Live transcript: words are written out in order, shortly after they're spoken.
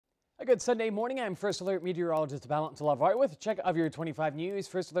A good Sunday morning. I'm First Alert meteorologist Valentine Lavar with a check of your 25 News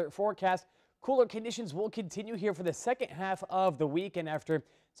First Alert forecast. Cooler conditions will continue here for the second half of the week, and after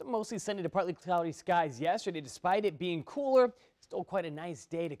some mostly sunny to partly cloudy skies yesterday, despite it being cooler, still quite a nice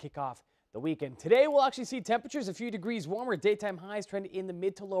day to kick off the weekend. Today we'll actually see temperatures a few degrees warmer. Daytime highs trend in the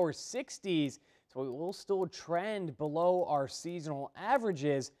mid to lower 60s, so we will still trend below our seasonal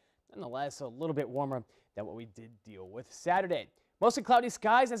averages. Nonetheless, a little bit warmer than what we did deal with Saturday. Mostly cloudy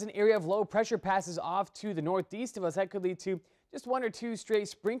skies as an area of low pressure passes off to the northeast of us. That could lead to just one or two stray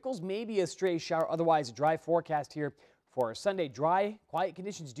sprinkles, maybe a stray shower. Otherwise, a dry forecast here for Sunday. Dry, quiet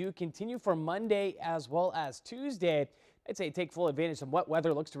conditions do continue for Monday as well as Tuesday. I'd say take full advantage of wet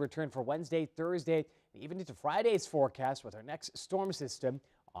weather looks to return for Wednesday, Thursday, and even into Friday's forecast with our next storm system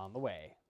on the way.